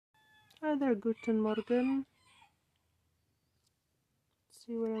Hi there, Guten Morgen. Let's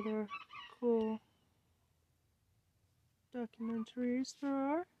see what other cool documentaries there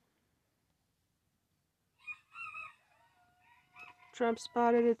are. Trump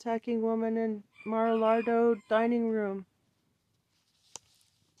spotted attacking woman in Mar-a-Lago dining room.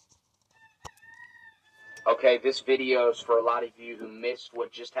 Okay, this video is for a lot of you who missed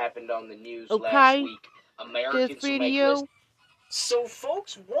what just happened on the news last week. Americans who make lists. So,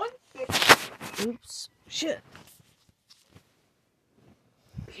 folks, one thing. Oops. Shit.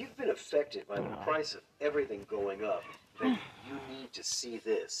 If you've been affected by the price of everything going up, then you need to see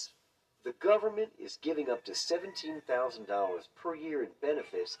this. The government is giving up to $17,000 per year in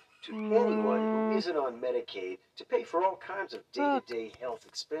benefits to anyone who isn't on Medicaid to pay for all kinds of day-to-day health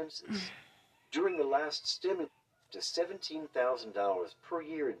expenses. During the last stimulus, to $17,000 per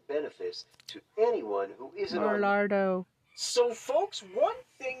year in benefits to anyone who isn't on. So, folks, one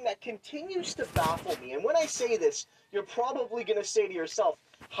thing that continues to baffle me, and when I say this, you're probably going to say to yourself,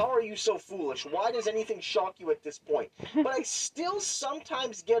 how are you so foolish? Why does anything shock you at this point? But I still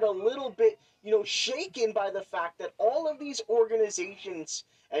sometimes get a little bit, shaken by the fact that all of these organizations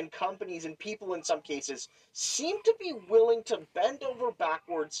and companies and people in some cases seem to be willing to bend over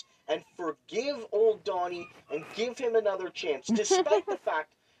backwards and forgive old Donnie and give him another chance, despite the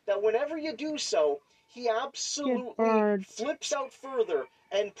fact that whenever you do so, he absolutely flips out further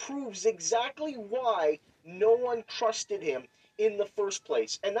and proves exactly why no one trusted him in the first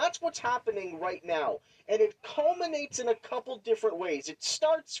place. And that's what's happening right now. And it culminates in a couple different ways. It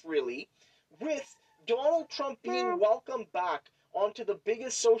starts really with Donald Trump being welcomed back onto the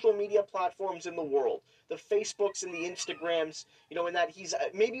biggest social media platforms in the world, the Facebooks and the Instagrams, and that he's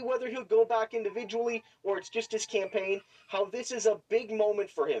maybe whether he'll go back individually or it's just his campaign, how this is a big moment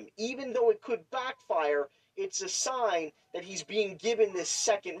for him. Even though it could backfire, it's a sign that he's being given this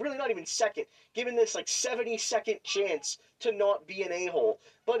second, really not even second, given this like 70-second chance to not be an a-hole.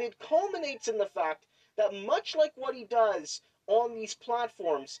 But it culminates in the fact that much like what he does on these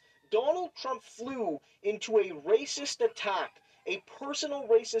platforms, Donald Trump flew into a racist attack, a personal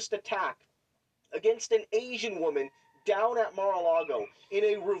racist attack against an Asian woman down at Mar-a-Lago in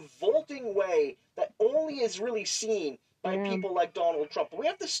a revolting way that only is really seen by people like Donald Trump. But we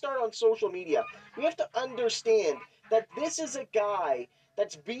have to start on social media. We have to understand that this is a guy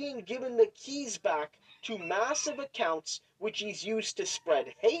that's being given the keys back to massive accounts which he's used to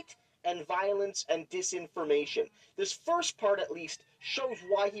spread hate and violence and disinformation. This first part, at least, shows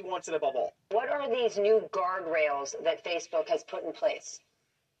why he wants it above all. What are these new guardrails that Facebook has put in place?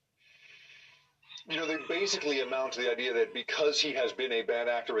 They basically amount to the idea that because he has been a bad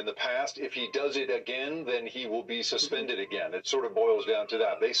actor in the past, if he does it again, then he will be suspended again. It sort of boils down to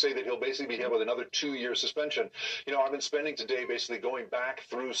that. They say that he'll basically be hit with another 2-year suspension. I've been spending today basically going back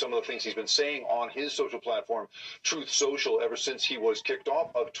through some of the things he's been saying on his social platform, Truth Social, ever since he was kicked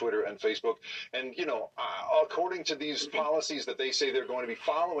off of Twitter and Facebook. And, according to these policies that they say they're going to be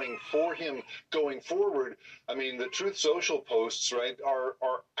following for him going forward, I mean, the Truth Social posts, right, are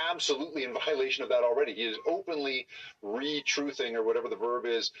absolutely in violation of that already. He is openly re-truthing, or whatever the verb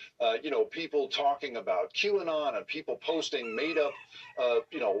is, people talking about QAnon and people posting made up,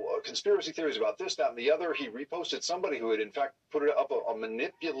 conspiracy theories about this, that, and the other. He reposted somebody who had in fact put up a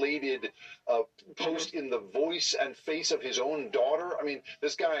manipulated post in the voice and face of his own daughter. I mean,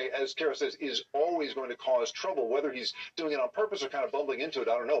 this guy, as Kara says, is always going to cause trouble. Whether he's doing it on purpose or kind of bumbling into it,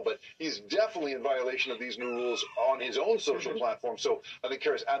 I don't know. But he's definitely in violation of these new rules on his own social platform. So I think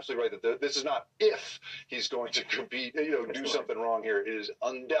Kara's absolutely right that this is not if he's going to compete, do something wrong here. It is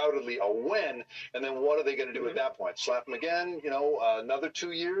undoubtedly a when. And then what are they going to do at that point? Slap him again? Another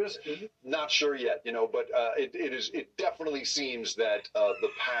 2 years? Not sure yet. But it definitely seems that the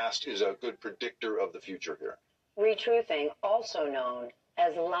past is a good predictor of the future here. Retruthing, also known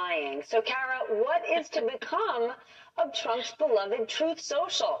as lying. So, Kara, what is to become of Trump's beloved Truth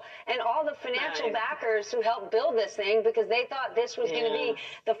Social and all the financial backers who helped build this thing because they thought this was going to be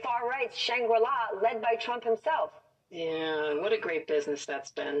the far right's Shangri-La led by Trump himself? Yeah, what a great business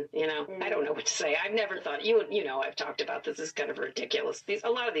that's been. I don't know what to say. I've never thought, I've talked about this is kind of ridiculous. A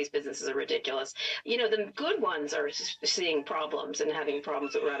lot of these businesses are ridiculous. The good ones are seeing problems and having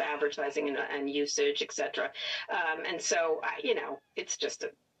problems around advertising and usage, etc. And so, it's just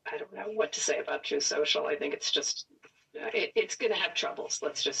I don't know what to say about Truth Social. I think it's just it's going to have troubles,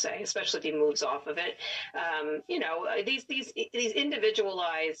 let's just say, especially if he moves off of it. These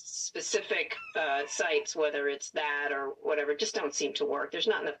individualized specific sites, whether it's that or whatever, just don't seem to work. There's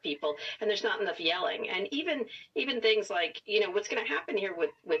not enough people, and there's not enough yelling. And even things like, what's going to happen here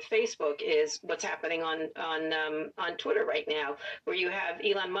with Facebook is what's happening on Twitter right now, where you have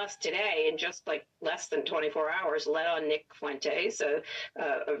Elon Musk today, in just like less than 24 hours, let on Nick Fuentes, a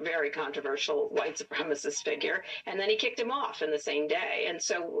very controversial white supremacist figure, and then he kicked him off in the same day. And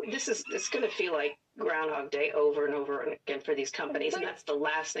so it's going to feel like Groundhog Day over and over again for these companies, and that's the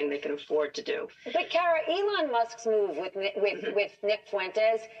last thing they can afford to do. But Kara, Elon Musk's move with Nick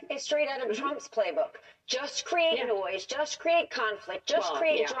Fuentes is straight out of Trump's playbook. Just create noise, just create conflict, just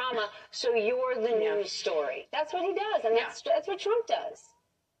create drama, so you're the news story. That's what he does, and that's what Trump does.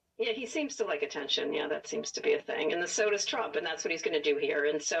 Yeah, he seems to like attention. Yeah, that seems to be a thing. And so does Trump, and that's what he's going to do here.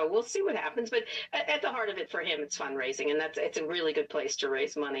 And so we'll see what happens. But at the heart of it for him, it's fundraising, and it's a really good place to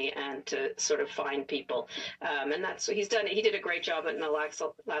raise money and to sort of find people. And that's what he's done. He did a great job in the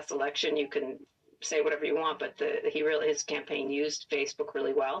last election. You can say whatever you want, but his campaign used Facebook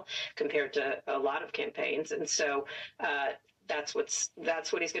really well compared to a lot of campaigns. And so that's what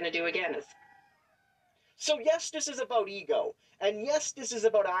he's going to do again. So yes, this is about ego. And yes, this is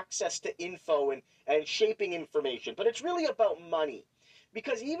about access to info and shaping information. But it's really about money.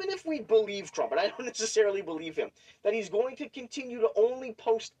 Because even if we believe Trump, and I don't necessarily believe him, that he's going to continue to only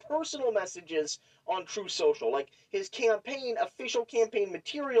post personal messages on Truth Social, like his official campaign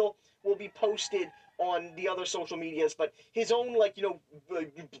material will be posted on the other social medias, but his own,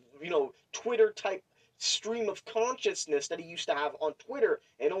 Twitter-type stream of consciousness that he used to have on Twitter,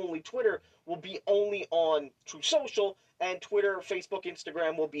 and only Twitter, will be only on Truth Social, and Twitter, Facebook,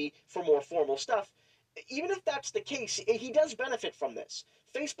 Instagram will be for more formal stuff. Even if that's the case, he does benefit from this.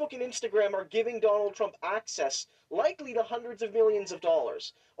 Facebook and Instagram are giving Donald Trump access, likely to hundreds of millions of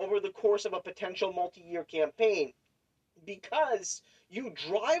dollars, over the course of a potential multi-year campaign, because you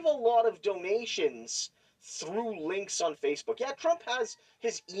drive a lot of donations through links on Facebook. Yeah, Trump has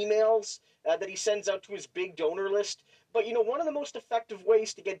his emails that he sends out to his big donor list, but one of the most effective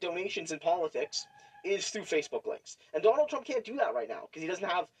ways to get donations in politics is through Facebook links. And Donald Trump can't do that right now because he doesn't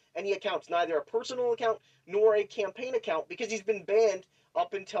have any accounts, neither a personal account nor a campaign account, because he's been banned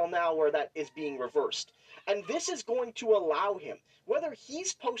up until now, where that is being reversed. And this is going to allow him, whether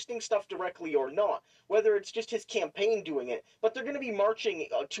he's posting stuff directly or not, whether it's just his campaign doing it, but they're going to be marching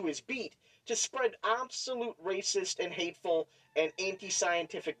to his beat to spread absolute racist and hateful and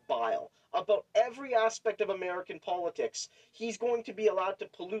anti-scientific bile about every aspect of American politics. He's going to be allowed to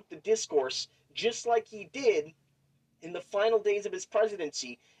pollute the discourse just like he did in the final days of his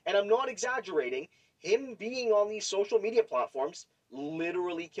presidency. And I'm not exaggerating. Him being on these social media platforms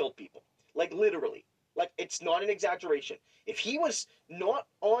literally killed people. Like, literally. Like, it's not an exaggeration. If he was not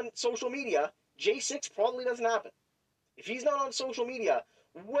on social media, J6 probably doesn't happen. If he's not on social media,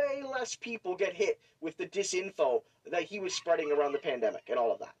 way less people get hit with the disinfo that he was spreading around the pandemic and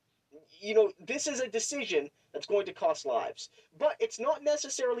all of that. This is a decision that's going to cost lives. But it's not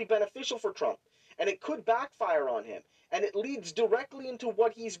necessarily beneficial for Trump, and it could backfire on him. And it leads directly into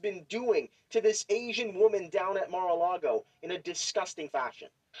what he's been doing to this Asian woman down at Mar-a-Lago in a disgusting fashion.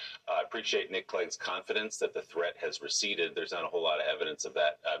 I appreciate Nick Clegg's confidence that the threat has receded. There's not a whole lot of evidence of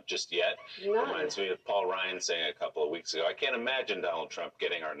that just yet. None. Reminds me of Paul Ryan saying a couple of weeks ago, I can't imagine Donald Trump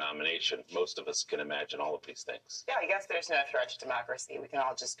getting our nomination. Most of us can imagine all of these things. Yeah, I guess there's no threat to democracy. We can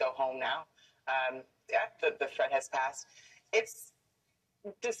all just go home now. The threat has passed. It's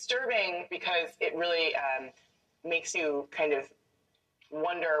disturbing because it really makes you kind of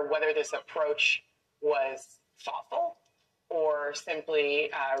wonder whether this approach was thoughtful or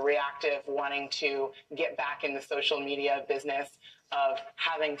simply reactive, wanting to get back in the social media business of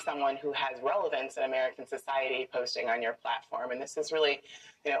having someone who has relevance in American society posting on your platform. And this is really,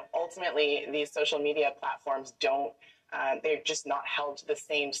 ultimately these social media platforms they're just not held to the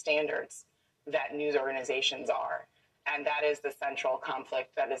same standards that news organizations are. And that is the central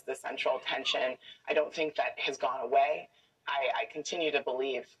conflict. That is the central tension. I don't think that has gone away. I continue to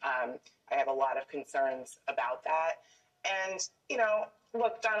believe. I have a lot of concerns about that. And,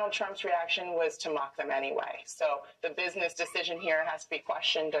 look, Donald Trump's reaction was to mock them anyway. So the business decision here has to be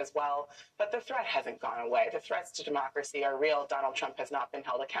questioned as well. But the threat hasn't gone away. The threats to democracy are real. Donald Trump has not been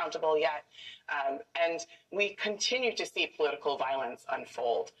held accountable yet. And we continue to see political violence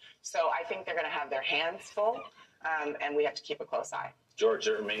unfold. So I think they're going to have their hands full, and we have to keep a close eye. George,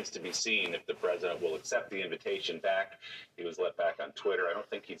 it remains to be seen if the president will accept the invitation back. He was let back on Twitter. I don't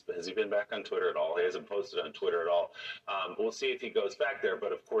think he has he been back on Twitter at all? He hasn't posted on Twitter at all. We'll see if he goes back there.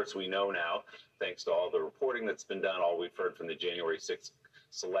 But of course, we know now, thanks to all the reporting that's been done, all we've heard from the January 6th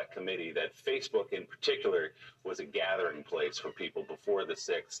Select Committee, that Facebook in particular was a gathering place for people before the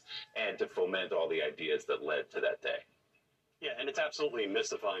 6th and to foment all the ideas that led to that day. Yeah, and it's absolutely a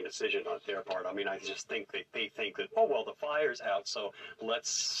mystifying decision on their part. I mean, I just think they think that, oh, well, the fire's out, so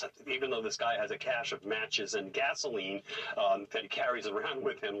let's, even though this guy has a cache of matches and gasoline that he carries around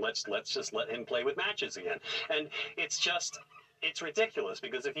with him, let's just let him play with matches again. And it's ridiculous,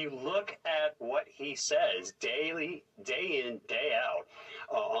 because if you look at what he says daily, day in, day out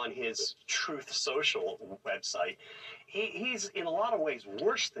on his Truth Social website, he's in a lot of ways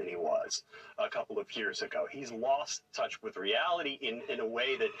worse than he was a couple of years ago. He's lost touch with reality in a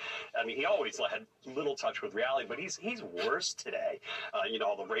way that, I mean, he always had little touch with reality, but he's worse today. You know,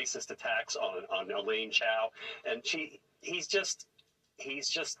 all the racist attacks on Elaine Chao, and he's just,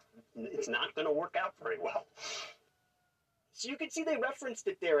 it's not going to work out very well. So you can see they referenced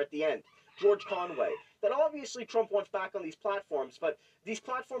it there at the end, George Conway, that obviously Trump wants back on these platforms, but these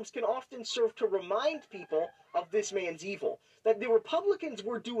platforms can often serve to remind people of this man's evil. That the Republicans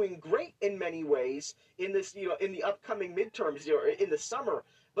were doing great in many ways in this, you know, in the upcoming midterms, you know, in the summer.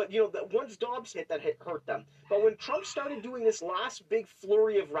 But, you know, that once Dobbs hit, that hurt them. But when Trump started doing this last big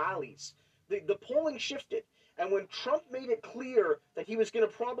flurry of rallies, the polling shifted. And when Trump made it clear that he was going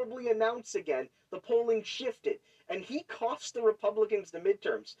to probably announce again, the polling shifted. And he cost the Republicans the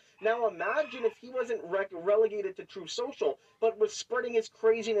midterms. Now imagine if he wasn't relegated to Truth Social, but was spreading his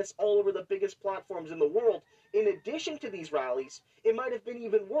craziness all over the biggest platforms in the world. In addition to these rallies, it might have been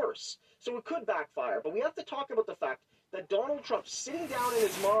even worse. So it could backfire. But we have to talk about the fact that Donald Trump, sitting down in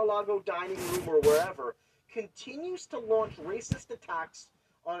his Mar-a-Lago dining room or wherever, continues to launch racist attacks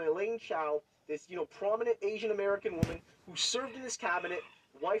on Elaine Chao, this, you know, prominent Asian American woman who served in his cabinet,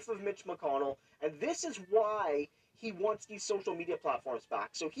 wife of Mitch McConnell. And this is why he wants these social media platforms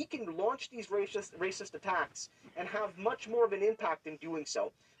back, so he can launch these racist attacks and have much more of an impact in doing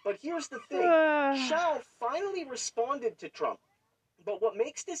so. But here's the thing. Chao finally responded to Trump. But what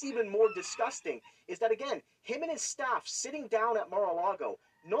makes this even more disgusting is that, again, him and his staff sitting down at Mar-a-Lago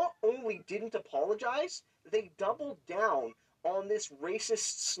not only didn't apologize, they doubled down on this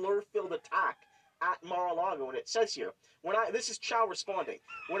racist, slur-filled attack at Mar-a-Lago. And it says here, this is Chao responding,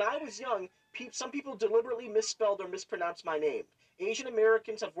 "When I was young, some people deliberately misspelled or mispronounced my name. Asian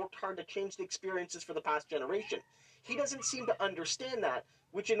Americans have worked hard to change the experiences for the past generation. He doesn't seem to understand that,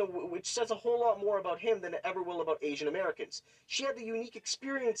 which says a whole lot more about him than it ever will about Asian Americans. She had the unique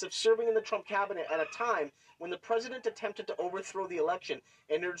experience of serving in the Trump cabinet at a time when the president attempted to overthrow the election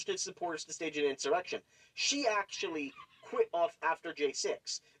and urged his supporters to stage an insurrection. She actually quit off after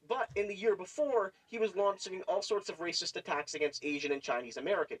J6. But in the year before, he was launching all sorts of racist attacks against Asian and Chinese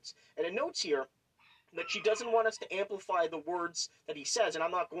Americans." And it notes here that she doesn't want us to amplify the words that he says, and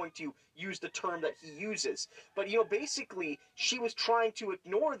I'm not going to use the term that he uses. But, you know, basically, she was trying to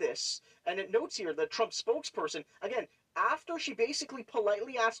ignore this, and it notes here that Trump's spokesperson, again, after she basically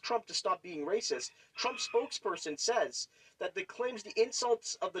politely asked Trump to stop being racist, Trump's spokesperson says that the claims the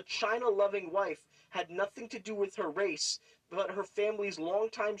insults of the China-loving wife had nothing to do with her race, but her family's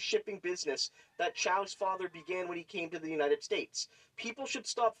longtime shipping business that Chao's father began when he came to the United States. People should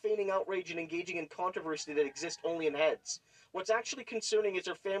stop feigning outrage and engaging in controversy that exists only in heads. What's actually concerning is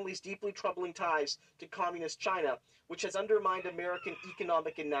her family's deeply troubling ties to communist China, which has undermined American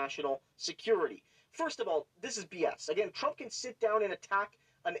economic and national security. First of all, this is BS. Again, Trump can sit down and attack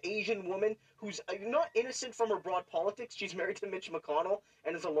an Asian woman who's not innocent from her broad politics. She's married to Mitch McConnell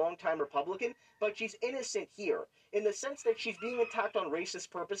and is a longtime Republican, but she's innocent here in the sense that she's being attacked on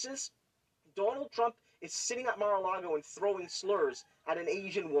racist purposes. Donald Trump is sitting at Mar-a-Lago and throwing slurs at an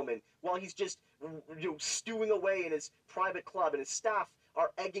Asian woman while he's just, you know, stewing away in his private club, and his staff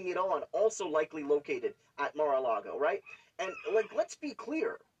are egging it on, also likely located at Mar-a-Lago, right? And, like, let's be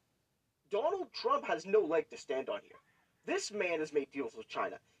clear. Donald Trump has no leg to stand on here. This man has made deals with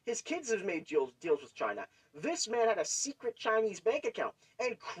China. His kids have made deals with China. This man had a secret Chinese bank account.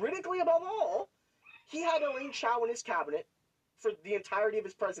 And critically above all, he had Elaine Chao in his cabinet for the entirety of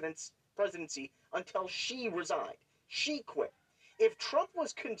his presidency until she resigned. She quit. If Trump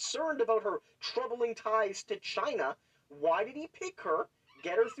was concerned about her troubling ties to China, why did he pick her,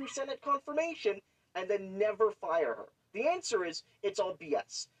 get her through Senate confirmation, and then never fire her? The answer is, it's all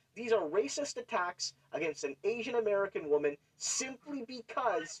BS. These are racist attacks against an Asian American woman simply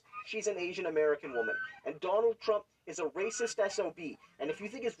because she's an Asian American woman. And Donald Trump is a racist SOB. And if you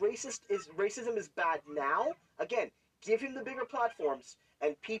think racism is bad now, again, give him the bigger platforms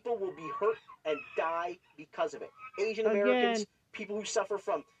and people will be hurt and die because of it. Asian Americans, people who suffer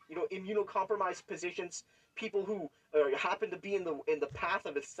from, immunocompromised positions, people who happen to be in the path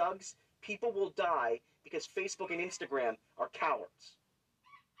of the thugs. People will die because Facebook and Instagram are cowards.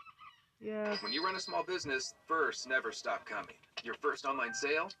 Yeah. When you run a small business, firsts never stop coming. Your first online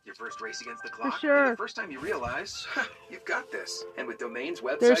sale, your first race against the clock, sure. and the first time you realize, you've got this. And with domains,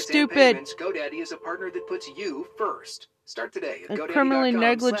 They're websites, and stupid. payments, GoDaddy is a partner that puts you first. Start today at And criminally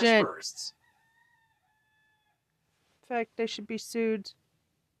negligent. GoDaddy.com/firsts. In fact, they should be sued.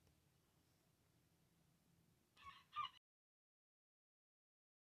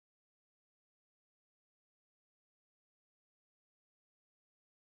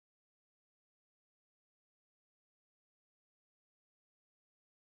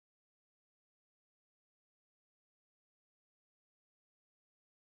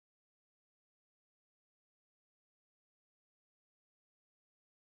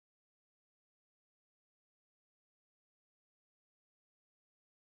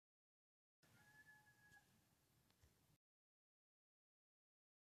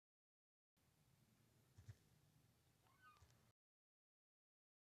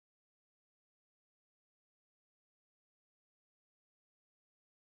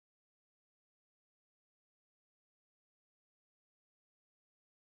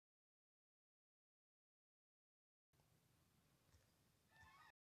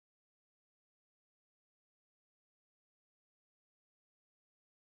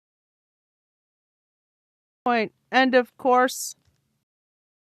 Point. End of course.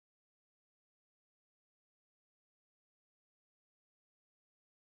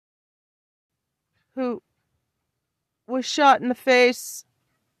 Who was shot in the face.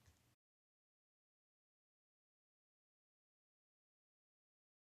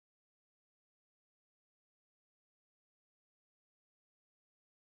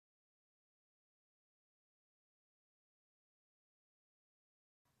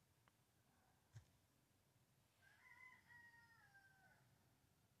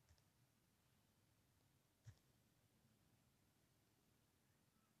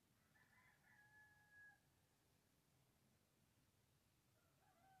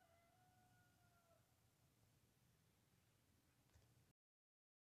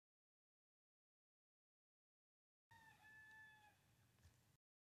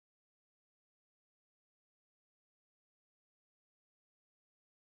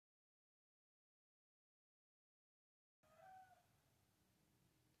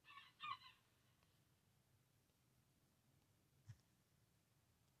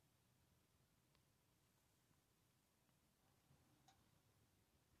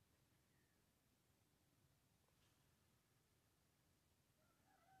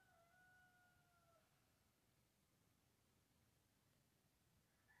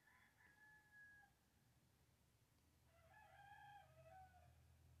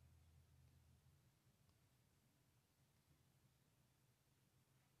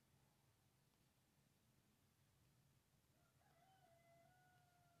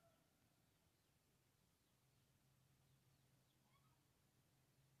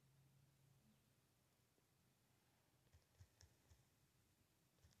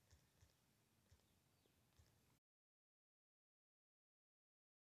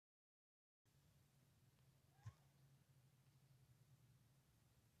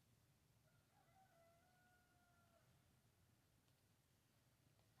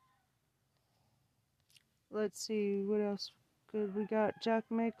 Let's see, what else good we got? Jack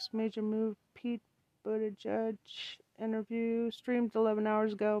Mix, major move, Pete Buttigieg interview, streamed 11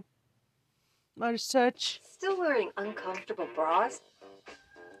 hours ago. Midas Touch. Still wearing uncomfortable bras?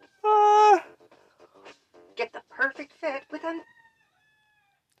 Ah! Get the perfect fit with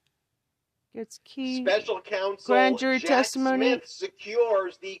Gets key Special counsel grand jury Jack testimony. Smith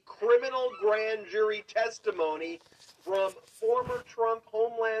secures the criminal grand jury testimony from former Trump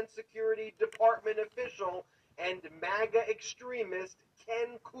Homeland Security Department official and MAGA extremist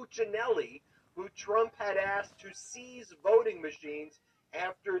Ken Cuccinelli, who Trump had asked to seize voting machines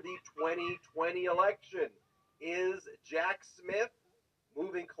after the 2020 election. Is Jack Smith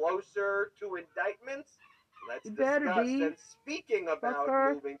moving closer to indictments? Let's discuss. And speaking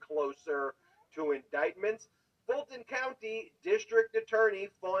about moving closer to indictments, Fulton County District Attorney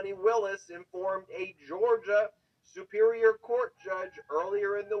Fani Willis informed a Georgia Superior Court judge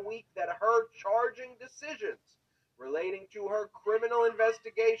earlier in the week that her charging decisions relating to her criminal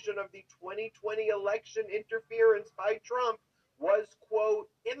investigation of the 2020 election interference by Trump was, quote,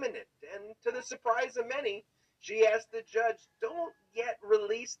 imminent. And to the surprise of many, She asked the judge, don't yet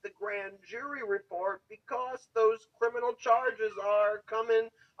release the grand jury report because those criminal charges are coming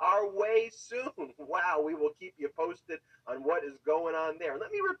our way soon. Wow, we will keep you posted on what is going on there.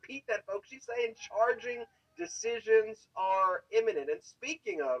 Let me repeat that, folks. She's saying charging decisions are imminent. And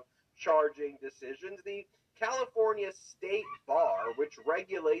speaking of charging decisions, the California State Bar, which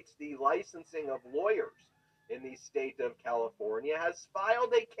regulates the licensing of lawyers in the state of California, has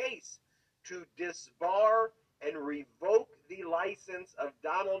filed a case to disbar and revoke the license of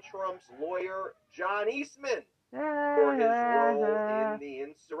Donald Trump's lawyer, John Eastman, for his role in the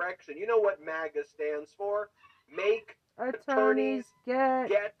insurrection. You know what MAGA stands for? Make attorneys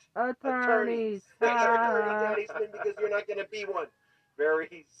get attorneys. Make your attorney, John Eastman, because you're not going to be one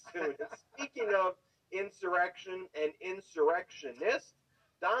very soon. And speaking of insurrection and insurrectionists,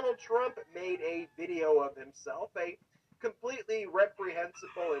 Donald Trump made a video of himself, a completely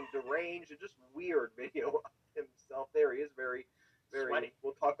reprehensible and deranged and just weird video of himself. There he is, very sweaty.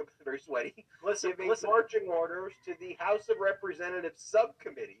 We'll talk about very sweaty. Giving marching orders to the House of Representatives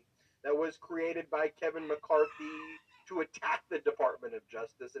subcommittee that was created by Kevin McCarthy to attack the Department of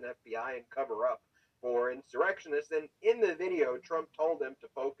Justice and FBI and cover up for insurrectionists. And in the video, Trump told them to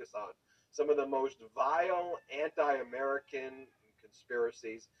focus on some of the most vile anti-American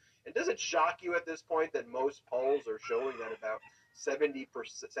conspiracies. And does it shock you at this point that most polls are showing that about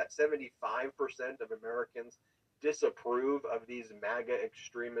 75% of Americans disapprove of these MAGA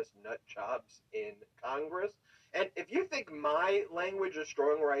extremist nut jobs in Congress? And if you think my language is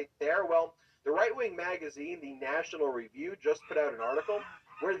strong right there, well, the right-wing magazine, the National Review, just put out an article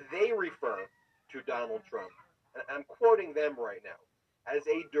where they refer to Donald Trump. And I'm quoting them right now. As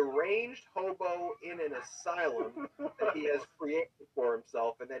a deranged hobo in an asylum that he has created for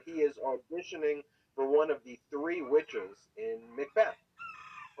himself, and that he is auditioning for one of the three witches in Macbeth.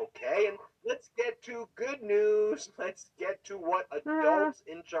 Okay, and let's get to good news. Let's get to what adults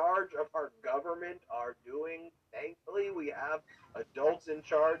in charge of our government are doing. Thankfully, we have adults in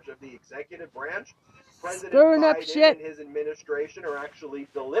charge of the executive branch. President Biden and his administration are actually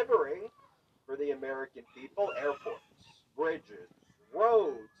delivering for the American people. Airports, bridges,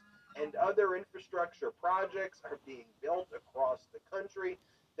 roads, and other infrastructure projects are being built across the country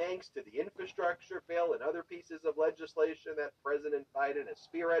thanks to the infrastructure bill and other pieces of legislation that President Biden has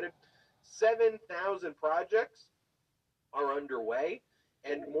spearheaded. 7,000 projects are underway,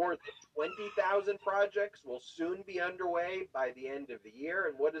 and more than 20,000 projects will soon be underway by the end of the year.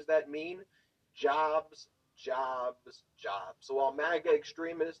 And what does that mean? Jobs, jobs, jobs. So while MAGA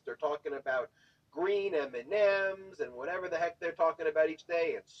extremists are talking about green M&Ms and whatever the heck they're talking about each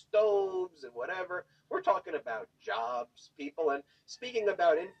day, and stoves and whatever, we're talking about jobs, people. And speaking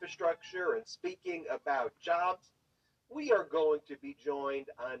about infrastructure and speaking about jobs, we are going to be joined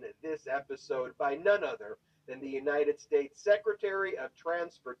on this episode by none other than the United States Secretary of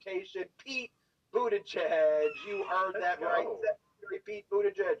Transportation, Pete Buttigieg. You heard that right. Secretary Pete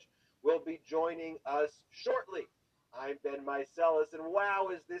Buttigieg will be joining us shortly. I'm Ben Meiselas, and wow,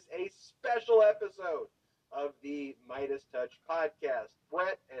 is this a special episode of the Midas Touch podcast.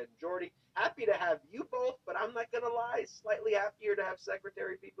 Brett and Jordy, happy to have you both, but I'm not going to lie, slightly happier to have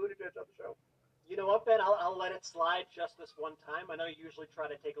Secretary Pete Buttigieg on the show. You know what, Ben? I'll let it slide just this one time. I know you usually try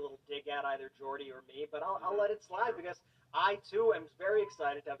to take a little dig at either Jordy or me, but I'll let it slide because I, too, am very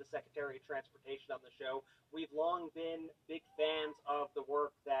excited to have the Secretary of Transportation on the show. We've long been big fans of the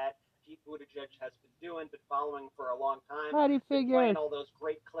work that Pete Buttigieg has been doing, been following for a long time. How do you figure? Playing all those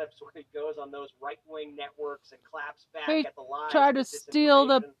great clips where he goes on those right-wing networks and claps back at the lies. Tried to steal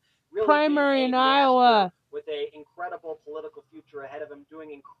the primary in Iowa. With an incredible political future ahead of him,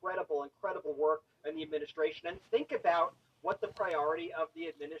 doing incredible work in the administration. And think about what the priority of the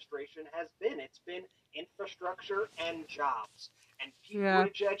administration has been. It's been infrastructure and jobs. And Pete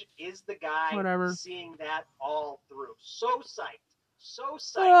Buttigieg is the guy seeing that all through. So psyched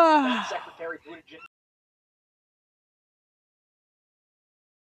that Secretary Buttigieg.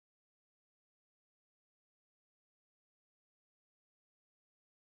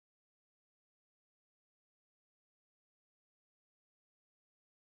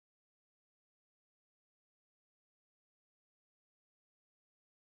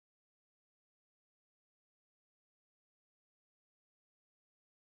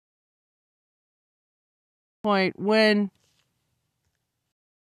 Point when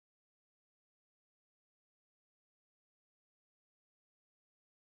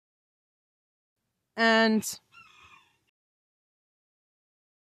and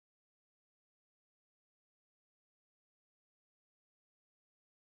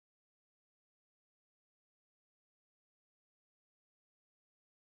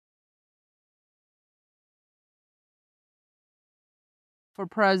for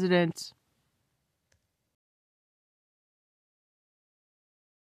president.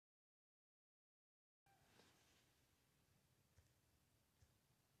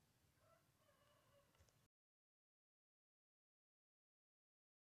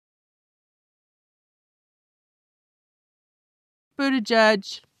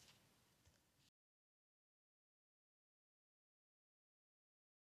 Buttigieg.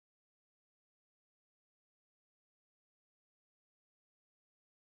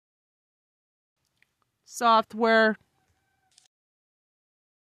 Software.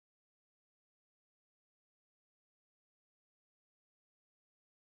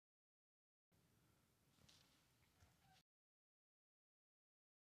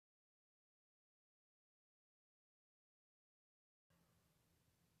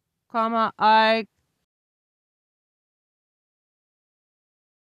 I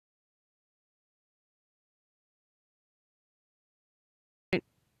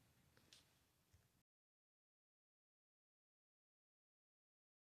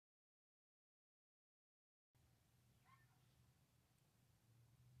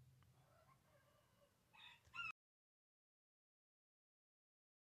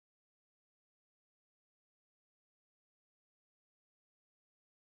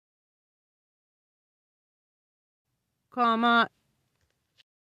comma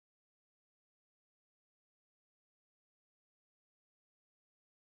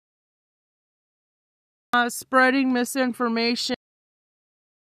spreading misinformation.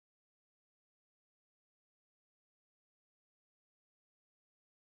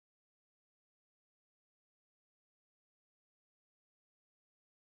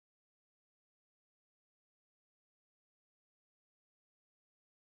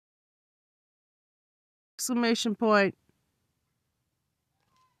 Exclamation point.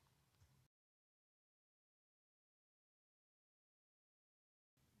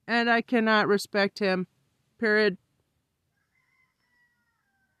 And I cannot respect him. Period.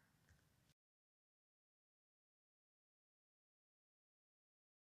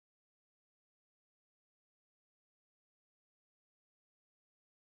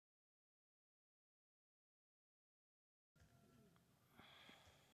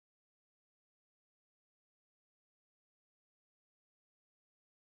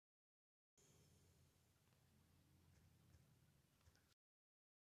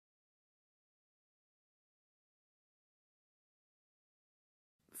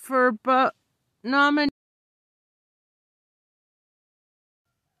 For nominee.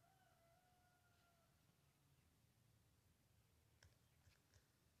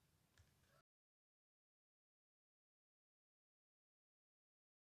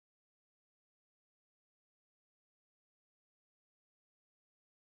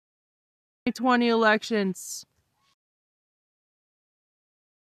 '20 elections.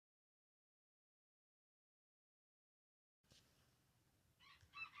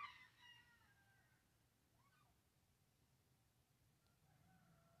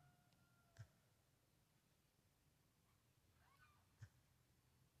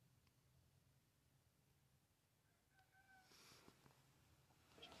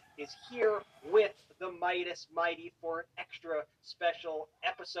 Is here with the Midas Mighty for an extra special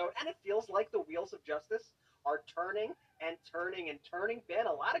episode, and it feels like the wheels of justice are turning and turning and turning. Ben,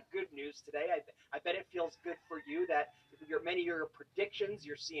 a lot of good news today. I bet it feels good for you that many of your predictions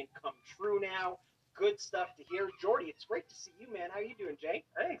you're seeing come true now. Good stuff to hear. Jordy, it's great to see you, man. How are you doing, Jay?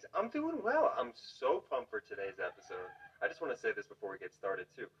 Thanks. I'm doing well. I'm so pumped for today's episode. I just want to say this before we get started,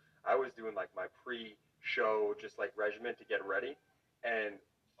 too. I was doing like my pre-show, just like regimen to get ready. And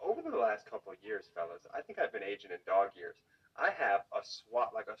over the last couple of years, fellas, I think I've been aging in dog years. I have a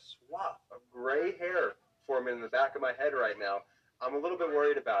swath of gray hair forming in the back of my head right now. I'm a little bit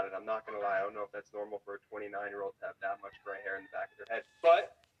worried about it. I'm not going to lie. I don't know if that's normal for a 29-year-old to have that much gray hair in the back of their head.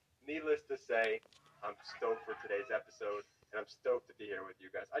 But needless to say, I'm stoked for today's episode, and I'm stoked to be here with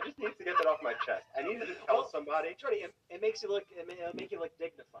you guys. I just need to get that off my chest. I needed to tell somebody. Jordy, it makes you look, make you look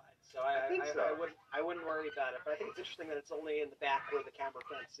dignified. So I think so. I wouldn't worry about it. But I think it's interesting that it's only in the back where the camera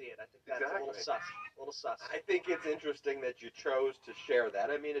can't see it. I think that's Exactly. a little sus. I think it's interesting that you chose to share that.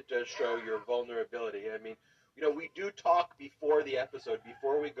 I mean, it does show your vulnerability. I mean, you know, we do talk before the episode,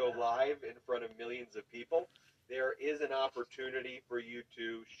 before we go live in front of millions of people. There is an opportunity for you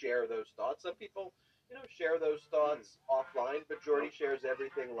to share those thoughts. Some people, you know, share those thoughts offline, but Jordy shares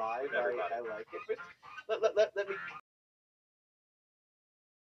everything live. I like it. But let me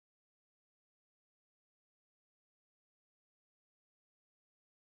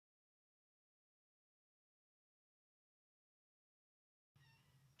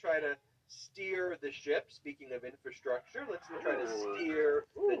try to steer the ship. Speaking of infrastructure, let's try to steer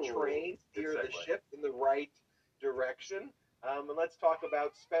the train, steer the ship in the right direction. And let's talk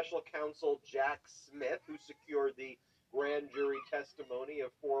about Special Counsel Jack Smith, who secured the grand jury testimony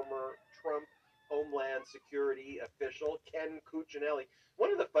of former Trump Homeland Security official Ken Cuccinelli.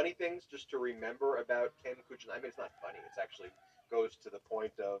 One of the funny things just to remember about Ken Cuccinelli, I mean, it's not funny, it's actually goes to the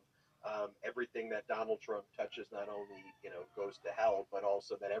point of everything that Donald Trump touches not only, goes to hell, but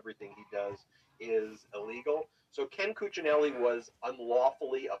also that everything he does is illegal. So Ken Cuccinelli was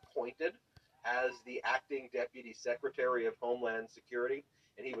unlawfully appointed as the acting Deputy Secretary of Homeland Security,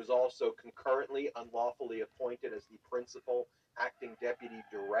 and he was also concurrently unlawfully appointed as the principal acting Deputy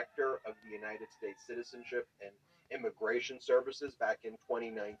Director of the United States Citizenship and Immigration Services back in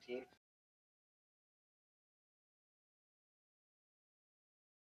 2019.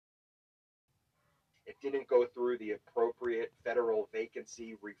 It didn't go through the appropriate Federal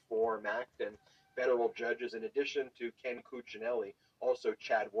Vacancy Reform Act, and federal judges, in addition to Ken Cuccinelli, also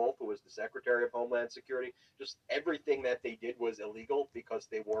Chad Wolf, who was the Secretary of Homeland Security, just everything that they did was illegal because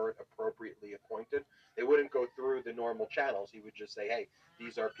they weren't appropriately appointed. They wouldn't go through the normal channels. He would just say, hey,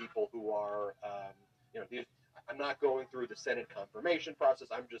 these are people who are, I'm not going through the Senate confirmation process.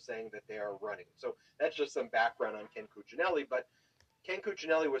 I'm just saying that they are running. So that's just some background on Ken Cuccinelli. But Ken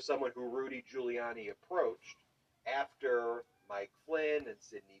Cuccinelli was someone who Rudy Giuliani approached after Mike Flynn and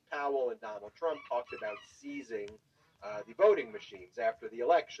Sidney Powell and Donald Trump talked about seizing the voting machines after the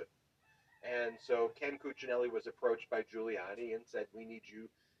election. And so Ken Cuccinelli was approached by Giuliani and said, we need you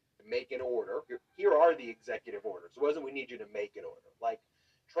to make an order. Here are the executive orders. It wasn't we need you to make an order. Like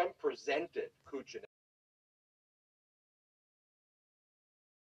Trump presented Cuccinelli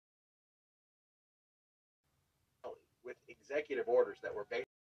with executive orders that were basically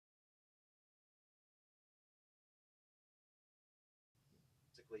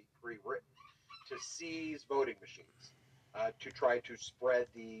pre-written to seize voting machines, to try to spread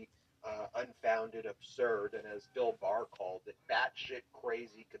the unfounded, absurd, and as Bill Barr called it, batshit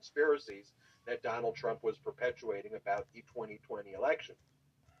crazy conspiracies that Donald Trump was perpetuating about the 2020 election.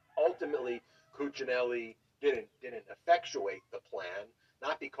 Ultimately, Cuccinelli didn't effectuate the plan,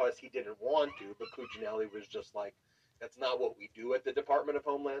 not because he didn't want to, but Cuccinelli was just like, that's not what we do at the Department of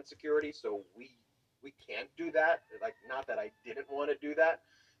Homeland Security, so we can't do that. Like, not that I didn't want to do that,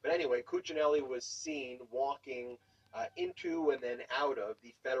 but anyway, Cuccinelli was seen walking into and then out of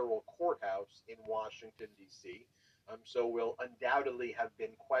the federal courthouse in Washington, D.C., so will undoubtedly have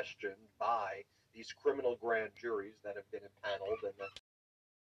been questioned by these criminal grand juries that have been impaneled and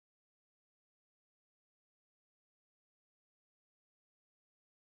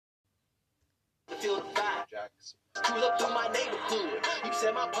Feel the vibe. Jackson. Cruise up through my neighborhood. You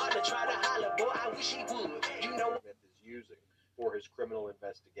said my partner tried to holler, boy, I wish he would. You know Smith is using for his criminal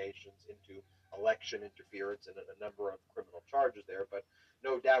investigations into election interference and a number of criminal charges there. But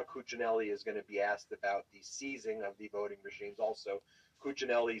no doubt Cuccinelli is going to be asked about the seizing of the voting machines. Also,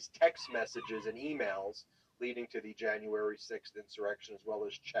 Cuccinelli's text messages and emails leading to the January 6th insurrection, as well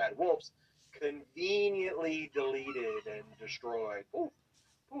as Chad Wolf's, conveniently deleted and destroyed. Poof,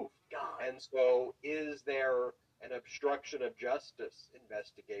 poof. God. And so is there an obstruction of justice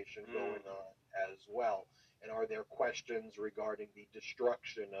investigation going on as well? And are there questions regarding the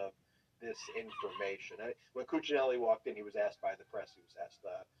destruction of this information? When Cuccinelli walked in, he was asked by the press, he was asked,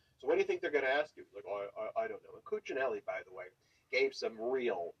 so what do you think they're going to ask you? He was like, I don't know. And Cuccinelli, by the way, gave some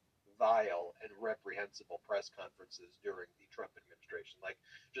real vile and reprehensible press conferences during the Trump administration, like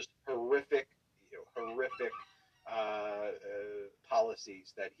just horrific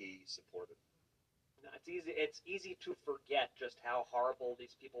policies that he supported. It's easy to forget just how horrible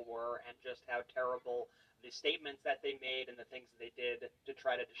these people were and just how terrible the statements that they made and the things that they did to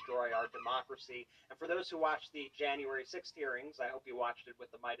try to destroy our democracy. And for those who watched the January 6th hearings, I hope you watched it with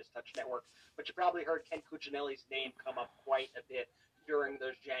the Midas Touch Network, but you probably heard Ken Cuccinelli's name come up quite a bit during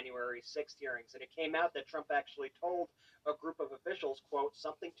those January 6th hearings. And it came out that Trump actually told a group of officials, quote,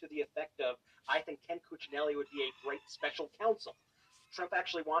 something to the effect of, I think Ken Cuccinelli would be a great special counsel. Trump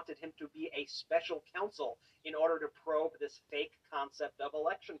actually wanted him to be a special counsel in order to probe this fake concept of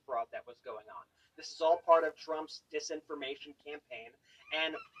election fraud that was going on. This is all part of Trump's disinformation campaign.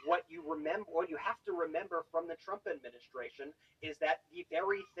 And what you have to remember from the Trump administration is that the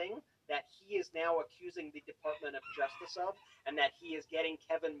very thing that he is now accusing the Department of Justice of, and that he is getting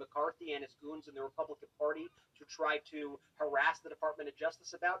Kevin McCarthy and his goons in the Republican Party to try to harass the Department of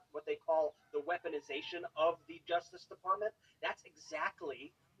Justice about, what they call the weaponization of the Justice Department, that's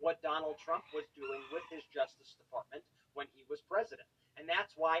exactly what Donald Trump was doing with his Justice Department when he was president. And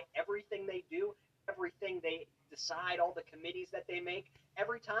that's why everything they do, everything they decide, all the committees that they make,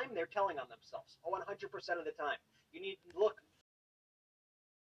 every time they're telling on themselves. 100% of the time. You need to look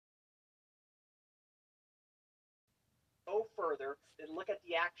no further than look at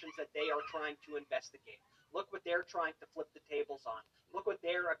the actions that they are trying to investigate. Look what they're trying to flip the tables on. Look what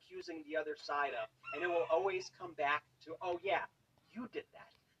they're accusing the other side of. And it will always come back to, oh yeah, you did that.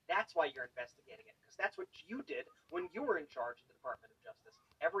 That's why you're investigating it, because that's what you did when you were in charge of the Department of Justice.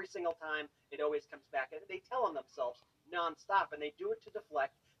 Every single time, it always comes back. And they tell on themselves nonstop, and they do it to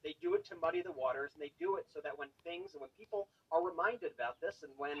deflect. They do it to muddy the waters, and they do it so that when people are reminded about this,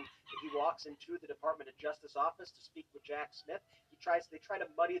 and when he walks into the Department of Justice office to speak with Jack Smith, they try to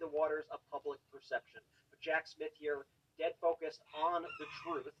muddy the waters of public perception. But Jack Smith here, dead focused on the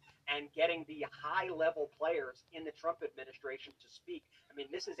truth and getting the high-level players in the Trump administration to speak. I mean,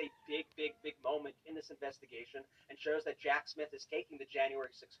 this is a big, big, big moment in this investigation and shows that Jack Smith is taking the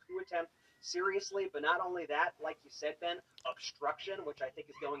January 6th coup attempt seriously. But not only that, like you said, Ben, obstruction, which I think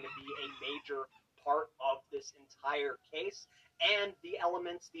is going to be a major part of this entire case, and the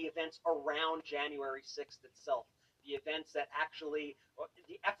events around January 6th itself. The events that actually,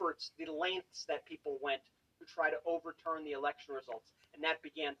 the efforts, the lengths that people went to try to overturn the election results. And that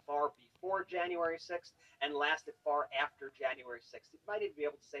began far before January 6th and lasted far after January 6th. You might even be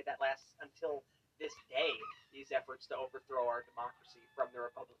able to say that lasts until this day, these efforts to overthrow our democracy from the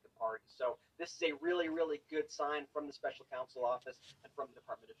Republican Party. So this is a really, really good sign from the Special Counsel Office and from the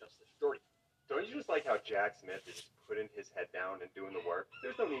Department of Justice. Jordy. Don't you just like how Jack Smith is just putting his head down and doing the work?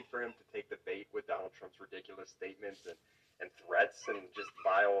 There's no need for him to take the bait with Donald Trump's ridiculous statements and threats and just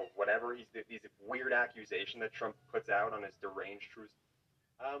vile whatever. These weird accusation that Trump puts out on his deranged truth.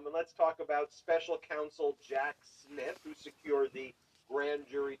 And let's talk about Special Counsel Jack Smith, who secured the grand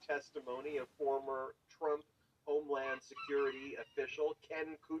jury testimony of former Trump Homeland Security official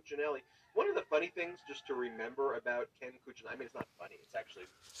Ken Cuccinelli. One of the funny things just to remember about Ken Cuccinelli, I mean, it's not funny, it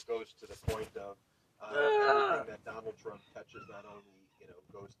actually goes to the point of everything that Donald Trump touches not only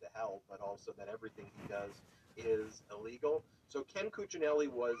goes to hell, but also that everything he does is illegal. So Ken Cuccinelli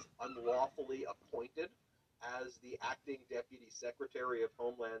was unlawfully appointed as the acting Deputy Secretary of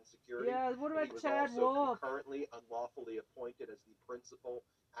Homeland Security. Yeah, what about Chad Wolf? He was also concurrently unlawfully appointed as the principal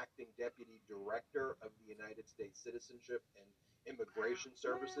acting Deputy Director of the United States Citizenship and Immigration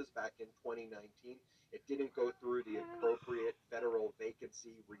Services back in 2019. It didn't go through the appropriate Federal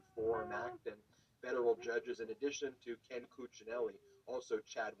Vacancy Reform Act, and federal judges, in addition to Ken Cuccinelli, also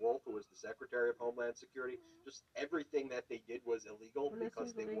Chad Wolf, who was the Secretary of Homeland Security, just everything that they did was illegal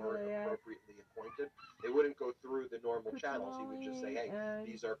because they weren't appropriately appointed. They wouldn't go through the normal channels. He would just say, hey,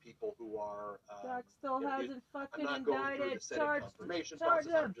 these are people who are... Jack still hasn't fucking I'm not going through the Senate confirmation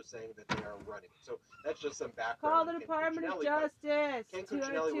process. I'm just saying that they are running. So that's just some background. Call the Department of Justice. Ken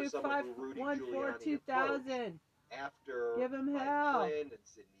Cuccinelli was someone who Rudy Giuliani approached after Give him Mike hell. Flynn and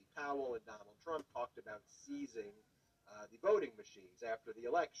Sidney Powell and Donald Trump talked about seizing the voting machines after the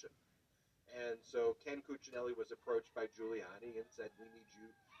election. And so Ken Cuccinelli was approached by Giuliani and said, we need you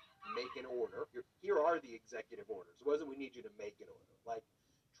to make an order. Here are the executive orders. It wasn't we need you to make an order. Like,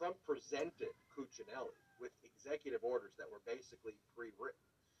 Trump presented Cuccinelli with executive orders that were basically pre-written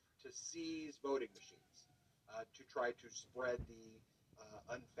to seize voting machines, to try to spread the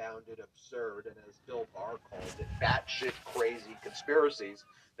unfounded, absurd, and as Bill Barr called it, batshit crazy conspiracies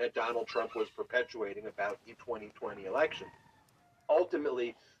that Donald Trump was perpetuating about the 2020 election.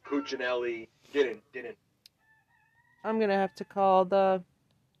 Ultimately, Cuccinelli didn't. I'm going to have to call the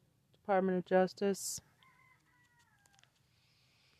Department of Justice.